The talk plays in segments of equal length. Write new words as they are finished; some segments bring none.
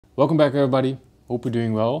Welcome back everybody, hope you're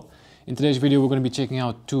doing well. In today's video we're going to be checking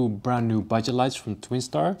out two brand new budget lights from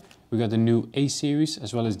Twinstar. We got the new A series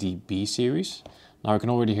as well as the B series. Now I can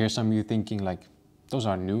already hear some of you thinking like, those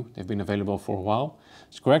are new, they've been available for a while.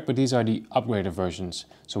 It's correct, but these are the upgraded versions.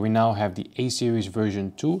 So we now have the A series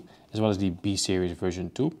version 2 as well as the B series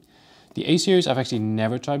version 2. The A series I've actually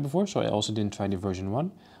never tried before, so I also didn't try the version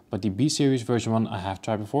 1. But the B series version 1 I have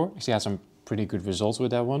tried before. Actually had some pretty good results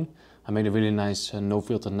with that one. I made a really nice no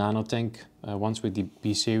filter nano tank once with the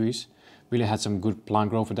B series. Really had some good plant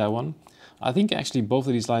growth with that one. I think actually both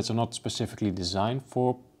of these lights are not specifically designed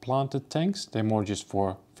for planted tanks. They're more just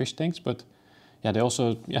for fish tanks, but yeah, they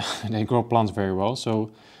also they grow plants very well.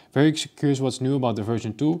 So very curious what's new about the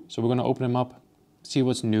version 2. So we're going to open them up, see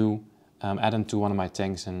what's new, add them to one of my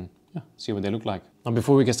tanks and see what they look like. Now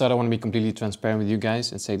before we get started, I want to be completely transparent with you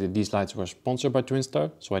guys and say that these lights were sponsored by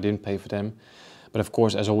Twinstar, so I didn't pay for them. But of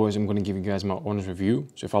course, as always, I'm going to give you guys my honest review.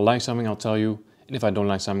 So if I like something, I'll tell you. And if I don't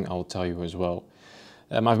like something, I'll tell you as well.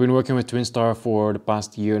 I've been working with Twinstar for the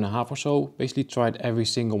past year and a half or so. Basically tried every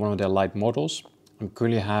single one of their light models. I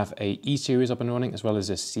currently have a E series up and running as well as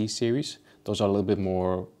a C series. Those are a little bit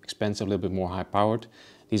more expensive, a little bit more high powered.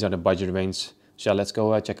 These are the budget range. So yeah, let's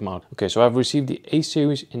go check them out. Okay, so I've received the A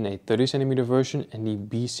series in a 30cm version and the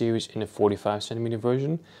B series in a 45cm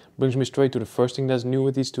version. Brings me straight to the first thing that's new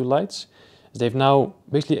with these two lights. They've now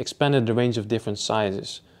basically expanded the range of different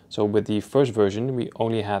sizes. So with the first version, we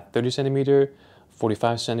only had 30cm,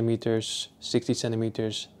 45cm,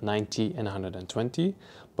 60cm, 90 and 120.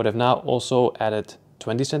 But I've now also added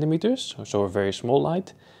 20cm, so a very small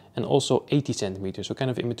light, and also 80cm, so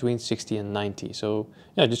kind of in between 60 and 90. So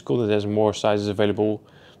yeah, just cool that there's more sizes available.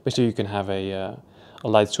 Basically you can have a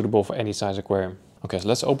light suitable for any size aquarium. Okay, so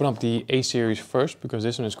let's open up the A series first, because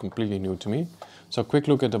this one is completely new to me. So quick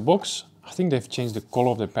look at the box. I think they've changed the color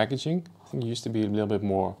of the packaging. I think it used to be a little bit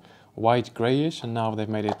more white grayish, and now they've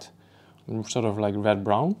made it sort of like red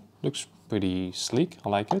brown. Looks pretty sleek, I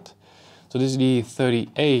like it. So this is the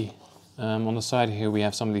 30A. On the side here we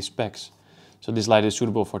have some of these specs. So this light is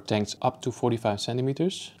suitable for tanks up to 45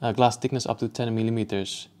 centimeters, glass thickness up to 10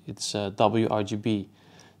 millimeters. It's WRGB,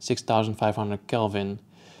 6500 Kelvin,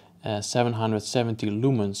 770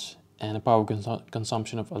 lumens, and a power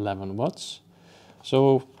consumption of 11 watts.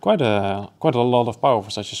 So quite a lot of power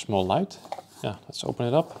for such a small light. Yeah, let's open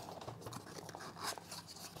it up.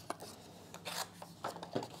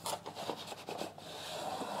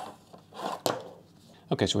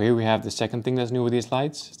 Okay, so here we have the second thing that's new with these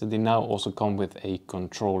lights, is that they now also come with a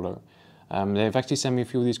controller. They've actually sent me a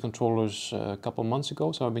few of these controllers a couple months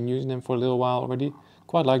ago, so I've been using them for a little while already.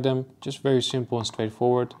 Quite like them, just very simple and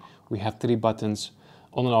straightforward. We have 3 buttons,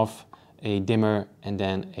 on and off, a dimmer, and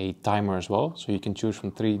then a timer as well. So you can choose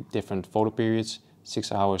from 3 different photo periods,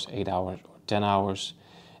 6 hours, 8 hours, or 10 hours.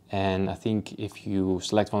 And I think if you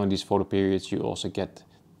select one of these photo periods, you also get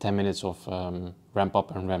 10 minutes of ramp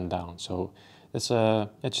up and ramp down. So that's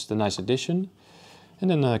just a nice addition.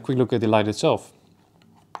 And then a quick look at the light itself.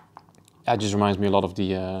 That just reminds me a lot of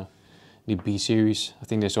the B series. I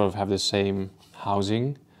think they sort of have the same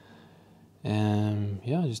housing.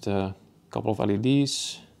 Yeah, just a couple of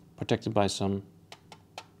LEDs protected by some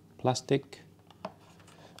plastic.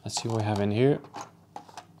 Let's see what we have in here.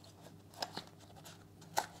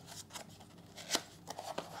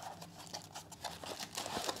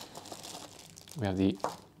 We have the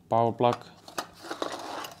power plug,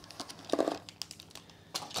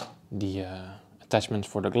 the attachment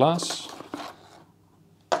for the glass,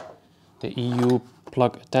 the EU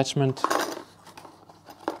plug attachment,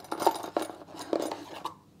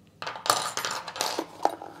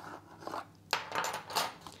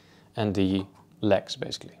 and the legs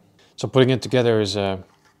basically. So putting it together is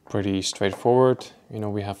pretty straightforward. You know,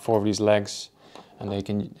 we have 4 of these legs, and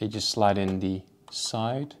they just slide in the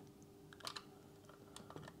side,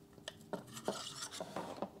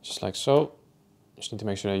 just like so. Just need to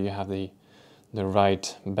make sure that you have the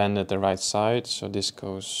right bend at the right side. So this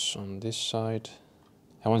goes on this side.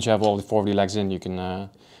 And once you have all the 4 of the legs in, you can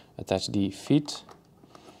attach the feet.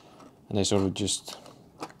 And they sort of just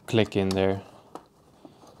click in there.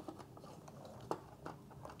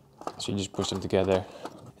 So you just push them together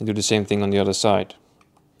and do the same thing on the other side.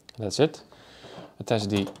 And that's it. Attach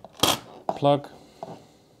the plug.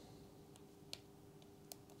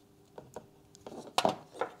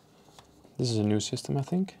 This is a new system, I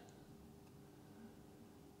think.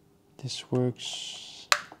 This works.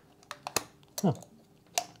 Oh.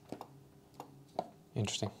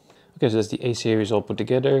 Interesting. Okay, so that's the A series all put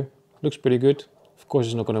together. Looks pretty good. Of course,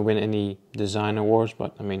 it's not going to win any design awards,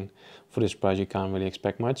 but I mean, for this price, you can't really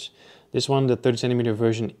expect much. This one, the 30 centimeter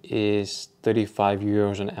version, is 35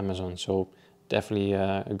 euros on Amazon, so definitely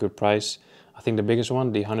a good price. I think the biggest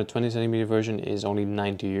one, the 120 centimeter version, is only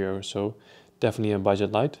 90 euros, so definitely a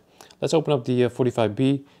budget light. Let's open up the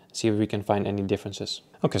 45B, see if we can find any differences.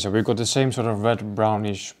 Okay, so we've got the same sort of red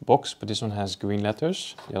brownish box, but this one has green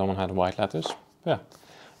letters. The other one had white letters. Yeah,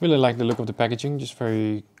 really like the look of the packaging, just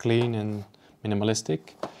very clean and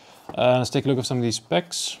minimalistic. Let's take a look at some of these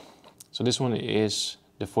specs. So this one is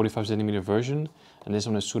the 45 centimeter version, and this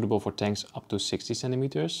one is suitable for tanks up to 60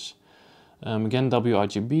 centimeters. Again,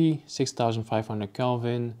 WRGB, 6500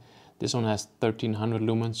 Kelvin. This one has 1300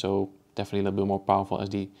 lumens, so definitely a little bit more powerful as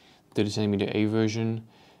the 30 centimeter A version.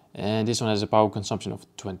 And this one has a power consumption of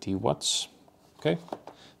 20 watts. Okay,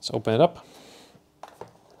 let's open it up.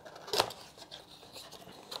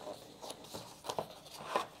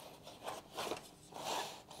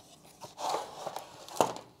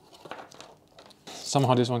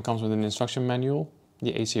 Somehow this one comes with an instruction manual.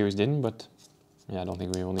 The A series didn't, but yeah, I don't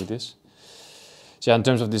think we will need this. So yeah, in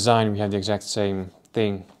terms of design, we have the exact same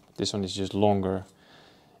thing. This one is just longer.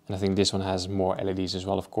 And I think this one has more LEDs as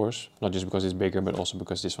well, of course. Not just because it's bigger, but also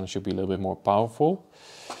because this one should be a little bit more powerful.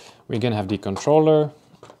 We're gonna have the controller.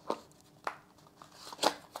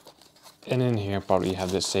 And in here probably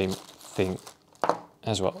have the same thing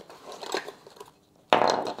as well.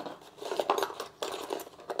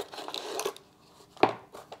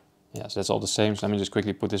 Yeah, so that's all the same. So let me just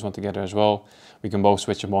quickly put this one together as well. We can both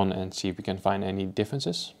switch them on and see if we can find any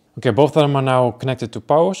differences. Okay, both of them are now connected to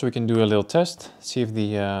power, so we can do a little test, see if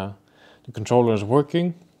the controller is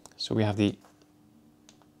working. So we have the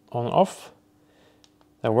on and off,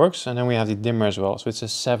 that works, and then we have the dimmer as well. So it's a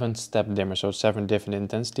 7-step dimmer, so 7 different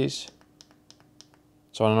intensities.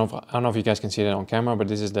 So I don't know if you guys can see that on camera, but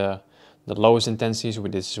this is the lowest intensity. So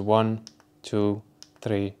this is 1, 2,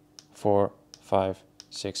 3, 4, 5,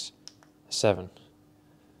 6, 7.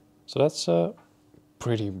 So that's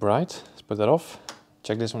pretty bright. Let's put that off.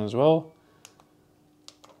 Check this one as well.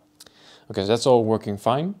 Okay, so that's all working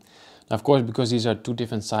fine. Now, of course, because these are two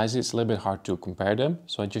different sizes, it's a little bit hard to compare them.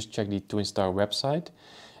 So I just checked the Twinstar website,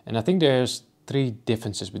 and I think there's 3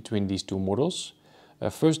 differences between these two models.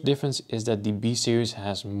 First difference is that the B series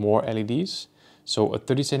has more LEDs. So a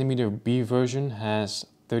 30 centimeter B version has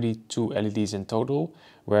 32 LEDs in total,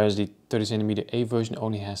 whereas the 30 centimeter A version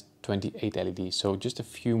only has 28 LEDs. So just a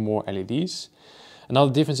few more LEDs.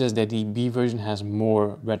 Another difference is that the B version has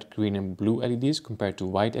more red, green and blue LEDs compared to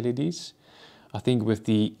white LEDs. I think with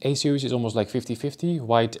the A series it's almost like 50-50,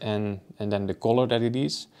 white and then the colored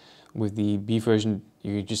LEDs. With the B version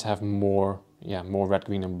you just have more red,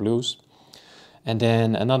 green and blues. And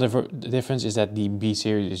then another difference is that the B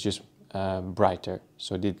series is just brighter,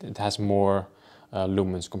 so it has more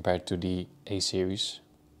lumens compared to the A series.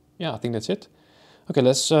 Yeah, I think that's it. Okay,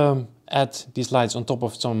 let's add these lights on top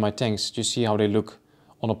of some of my tanks, just see how they look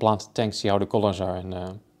on a planted tank, see how the colors are,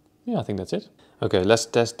 and yeah, I think that's it. Okay, let's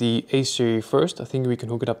test the A series first. I think we can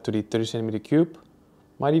hook it up to the 30 centimeter cube.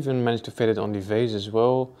 Might even manage to fit it on the vase as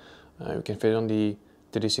well. We can fit it on the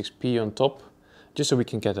 36P on top, just so we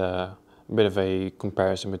can get a bit of a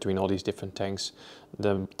comparison between all these different tanks.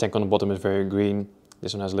 The tank on the bottom is very green.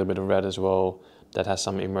 This one has a little bit of red as well. That has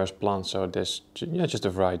some immersed plants, so there's just a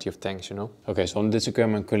variety of tanks, you know. Okay, so on this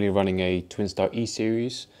aquarium I'm currently running a Twinstar E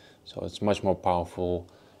series, so it's much more powerful.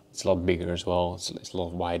 It's a lot bigger as well. It's a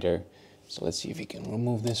lot wider. So let's see if we can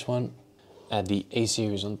remove this one. Add the A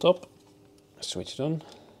series on top. Switch it on.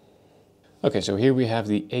 Okay, so here we have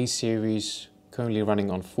the A series currently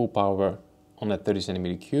running on full power on that 30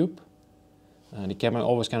 centimeter cube. The camera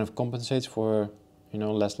always kind of compensates for, you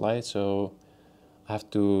know, less light, so I have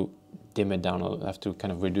to dim it down. I have to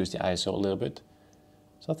kind of reduce the ISO a little bit.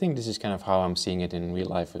 So I think this is kind of how I'm seeing it in real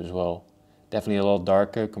life as well. Definitely a lot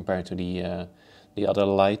darker compared to the other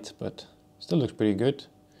light, but still looks pretty good.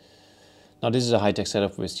 Now this is a high-tech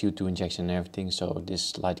setup with CO2 injection and everything, so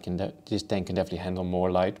this tank can definitely handle more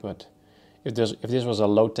light. But if this was a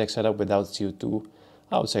low-tech setup without CO2,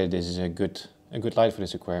 I would say this is a good light for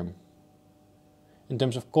this aquarium. In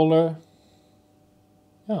terms of color,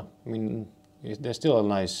 yeah, I mean, there's still a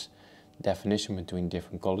nice definition between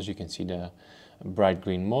different colors. You can see the bright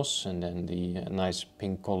green moss and then the nice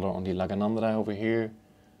pink color on the Laganandra over here.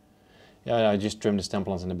 Yeah, I just trimmed the stem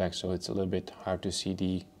plants in the back, so it's a little bit hard to see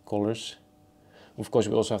the colors. Of course,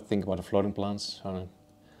 we also have to think about the floating plants, so it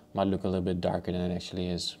might look a little bit darker than it actually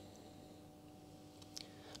is.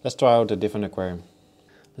 Let's try out a different aquarium.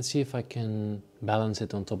 Let's see if I can balance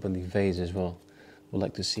it on top of the vase as well. Would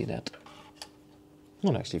like to see that.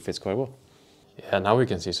 Well, it actually fits quite well. Yeah, now we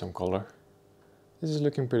can see some color. This is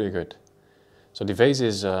looking pretty good. So the vase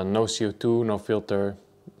is no CO2, no filter,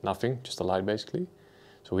 nothing, just a light basically.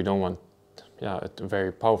 So we don't want, yeah, a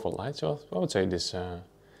very powerful light. So I would say this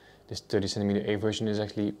this 30cm A version is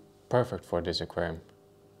actually perfect for this aquarium.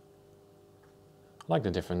 I like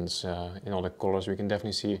the difference in all the colors. We can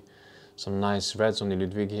definitely see some nice reds on the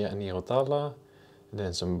Ludwigia and the Rotala, and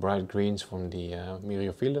then some bright greens from the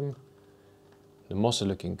Myriophyllum. The moss is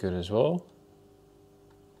looking good as well.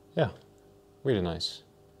 Yeah, really nice.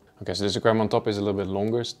 Okay, so this aquarium on top is a little bit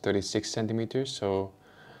longer, it's 36 centimeters, so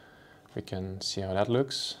we can see how that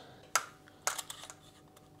looks.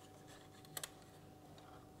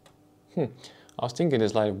 I was thinking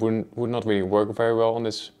this light would not really work very well on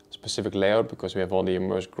this specific layout because we have all the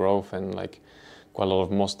immersed growth and like quite a lot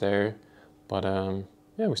of moss there. But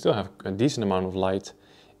yeah, we still have a decent amount of light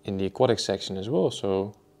in the aquatic section as well,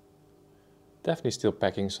 so definitely still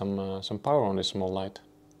packing some power on this small light.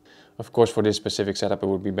 Of course, for this specific setup, it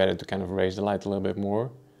would be better to kind of raise the light a little bit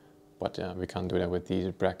more, but we can't do that with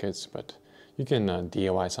these brackets. But you can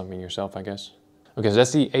DIY something yourself, I guess. Okay, so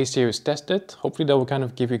that's the A series tested. Hopefully that will kind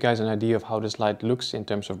of give you guys an idea of how this light looks in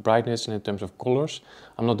terms of brightness and in terms of colors.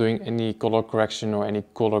 I'm not doing any color correction or any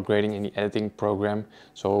color grading in the editing program,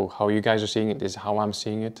 so how you guys are seeing it is how I'm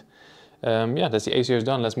seeing it. Yeah, that's the A series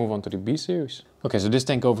done. Let's move on to the B series. Okay, so this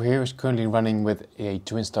tank over here is currently running with a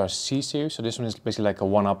Twinstar C series. So this one is basically like a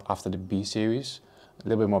one-up after the B series. A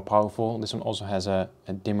little bit more powerful. This one also has a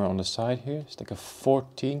dimmer on the side here. It's like a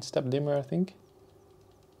 14-step dimmer, I think.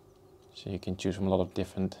 So you can choose from a lot of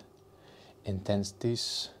different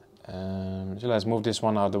intensities. So let's move this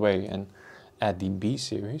one out of the way and add the B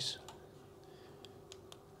series.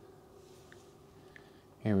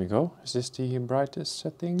 Here we go. Is this the brightest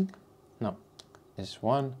setting? No. It's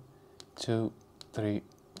 1, 2, 3,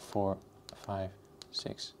 4, 5,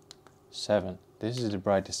 6, 7. This is the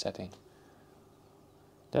brightest setting.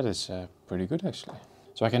 That is pretty good actually.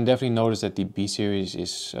 So I can definitely notice that the B series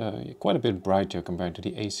is quite a bit brighter compared to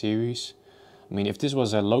the A series. I mean, if this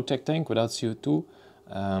was a low-tech tank without CO2,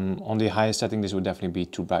 on the highest setting this would definitely be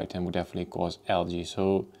too bright and would definitely cause algae.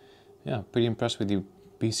 So yeah, pretty impressed with the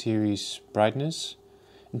B series brightness.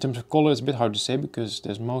 In terms of color, it's a bit hard to say because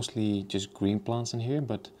there's mostly just green plants in here,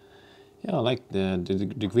 but yeah, I like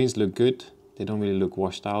the greens look good. They don't really look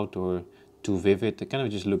washed out or too vivid. They kind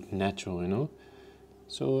of just look natural, you know.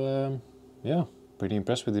 So yeah, pretty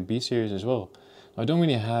impressed with the B series as well. I don't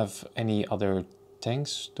really have any other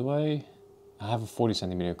tanks, do I? I have a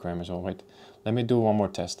 40cm aquarium as well, right? Let me do one more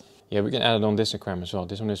test. Yeah, we can add it on this aquarium as well.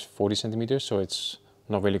 This one is 40 centimeters, so it's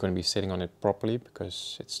not really going to be sitting on it properly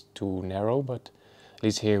because it's too narrow, but at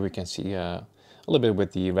least here we can see a little bit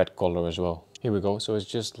with the red color as well. Here we go. So it's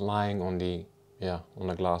just lying on the, on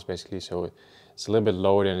the glass basically. So it's a little bit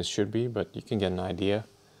lower than it should be, but you can get an idea.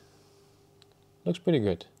 Looks pretty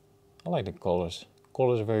good. I like the colors.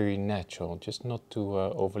 Colors are very natural, just not too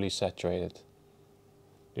overly saturated.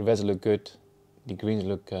 The reds look good. The greens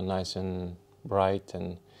look nice and bright,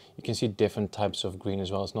 and you can see different types of green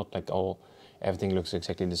as well. It's not like everything looks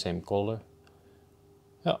exactly the same color.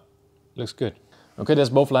 Yeah, looks good. Okay, that's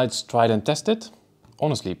both lights tried and tested.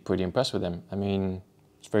 Honestly, pretty impressed with them. I mean,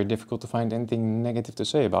 it's very difficult to find anything negative to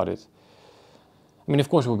say about it. I mean, of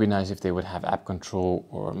course it would be nice if they would have app control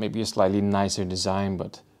or maybe a slightly nicer design,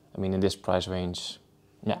 but I mean, in this price range,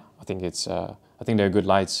 yeah, I think they're good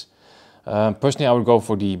lights. Personally, I would go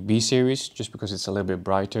for the B series just because it's a little bit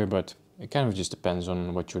brighter, but it kind of just depends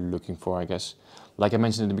on what you're looking for, I guess. Like I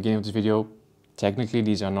mentioned in the beginning of this video, technically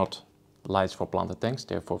these are not lights for planted tanks,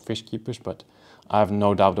 they're for fish keepers, but I have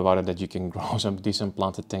no doubt about it that you can grow some decent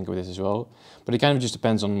planted tank with this as well. But it kind of just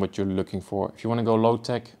depends on what you're looking for. If you want to go low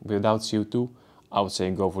tech without CO2, I would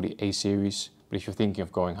say go for the A series. But if you're thinking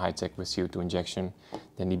of going high tech with CO2 injection,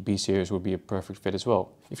 then the B series would be a perfect fit as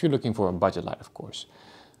well. If you're looking for a budget light, of course.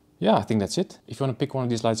 Yeah, I think that's it. If you want to pick one of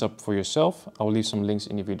these lights up for yourself, I will leave some links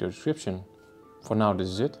in the video description. For now, this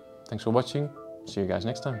is it. Thanks for watching. See you guys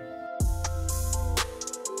next time.